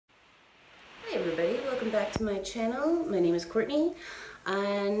Hi everybody, welcome back to my channel. My name is Courtney,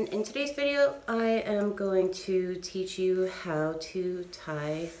 and in today's video I am going to teach you how to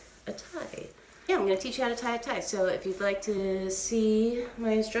tie a tie. Yeah, I'm going to teach you how to tie a tie, so if you'd like to see my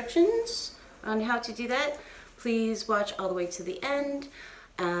instructions on how to do that, please watch all the way to the end.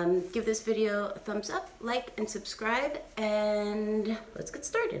 Give this video a thumbs up, like, and subscribe, and let's get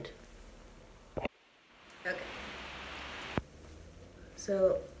started. Okay.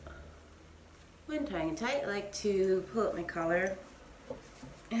 So, when tying a tie, I like to pull up my collar.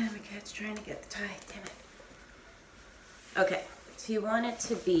 And my cat's trying to get the tie, damn it. Okay, so you want it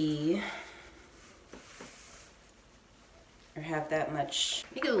to be, or have that much,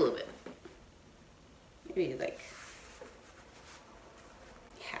 make it a little bit. Maybe like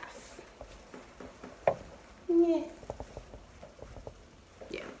half. Yeah,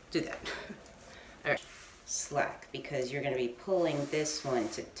 do that. All right, slack, because you're gonna be pulling this one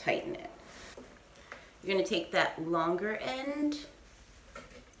to tighten it. You're going to take that longer end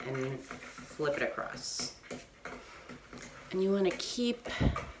and flip it across. And you want to keep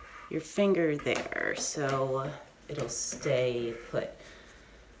your finger there so it'll stay put.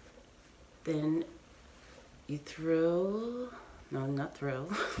 Then you throw, no, not throw.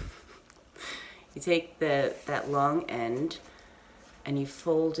 You take that long end and you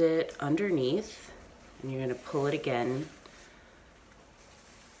fold it underneath, and you're going to pull it again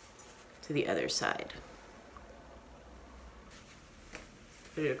to the other side.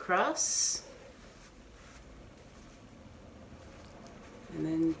 Put it across, and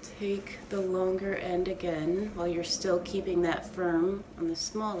then take the longer end again while you're still keeping that firm on the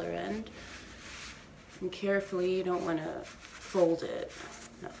smaller end. And carefully, you don't want to fold it,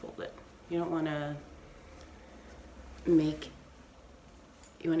 not fold it, you don't want to make,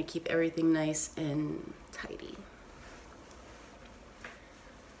 you want to keep everything nice and tidy.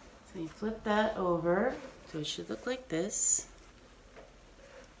 So you flip that over, so it should look like this.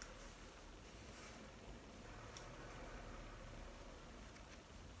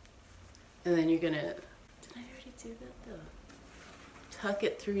 And then you're gonna, did I already do that though? Tuck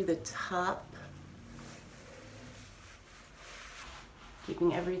it through the top,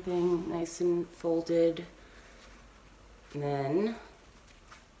 keeping everything nice and folded. And then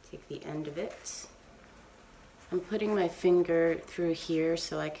take the end of it. I'm putting my finger through here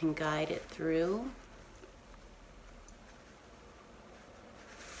so I can guide it through.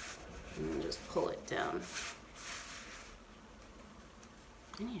 And then just pull it down.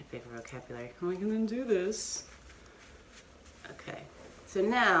 I need a bigger vocabulary. How am I going to do this? Okay, so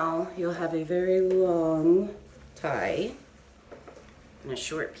now you'll have a very long tie and a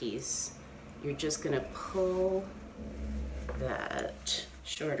short piece. You're just going to pull that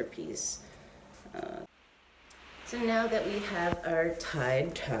shorter piece. So now that we have our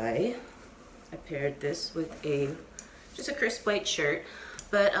tied tie, I paired this with just a crisp white shirt,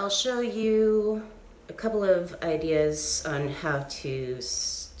 but I'll show you a couple of ideas on how to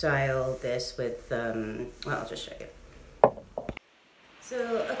style this with, well, I'll just show you.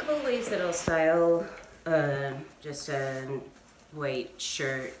 So a couple of ways that I'll style just a white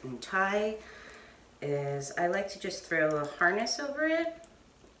shirt and tie is I like to just throw a harness over it.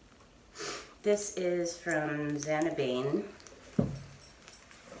 This is from Zanabane.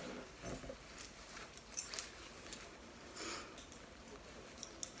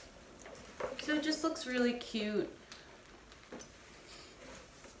 So it just looks really cute.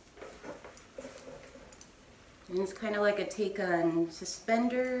 And it's kind of like a take on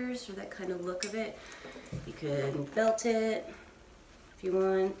suspenders, or that kind of look of it. You can belt it if you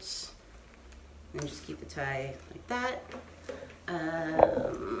want, and just keep the tie like that.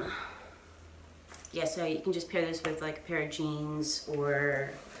 Yeah, so you can just pair this with like a pair of jeans or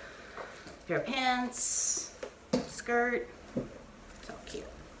a pair of pants, skirt. It's all cute.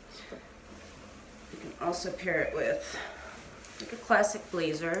 You can also pair it with like a classic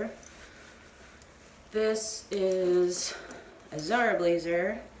blazer. This is a Zara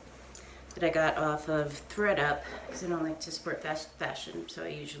blazer that I got off of ThreadUp because I don't like to support fast fashion, so I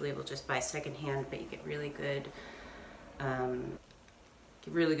usually will just buy secondhand, but you get really good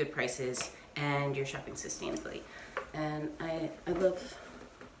prices and you're shopping sustainably. And I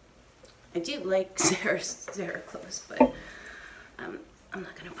do like Zara clothes, but I'm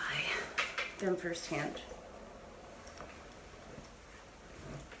not gonna buy them firsthand.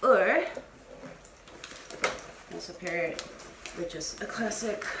 Or also pair it with just a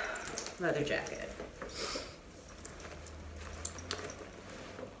classic leather jacket.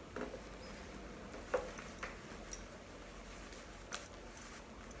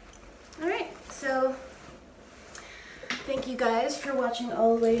 Alright, so thank you guys guys for watching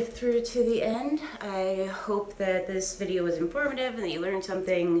all the way through to the end. I hope that this video was informative and that you learned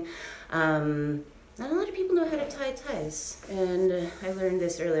something. Not a lot of people know how to tie ties, and I learned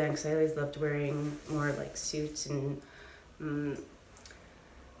this early on because I always loved wearing more like suits and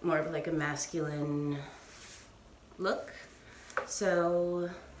more of like a masculine look. So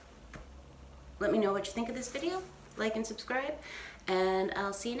let me know what you think of this video, like and subscribe, and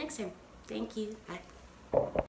I'll see you next time. Thank you. Bye.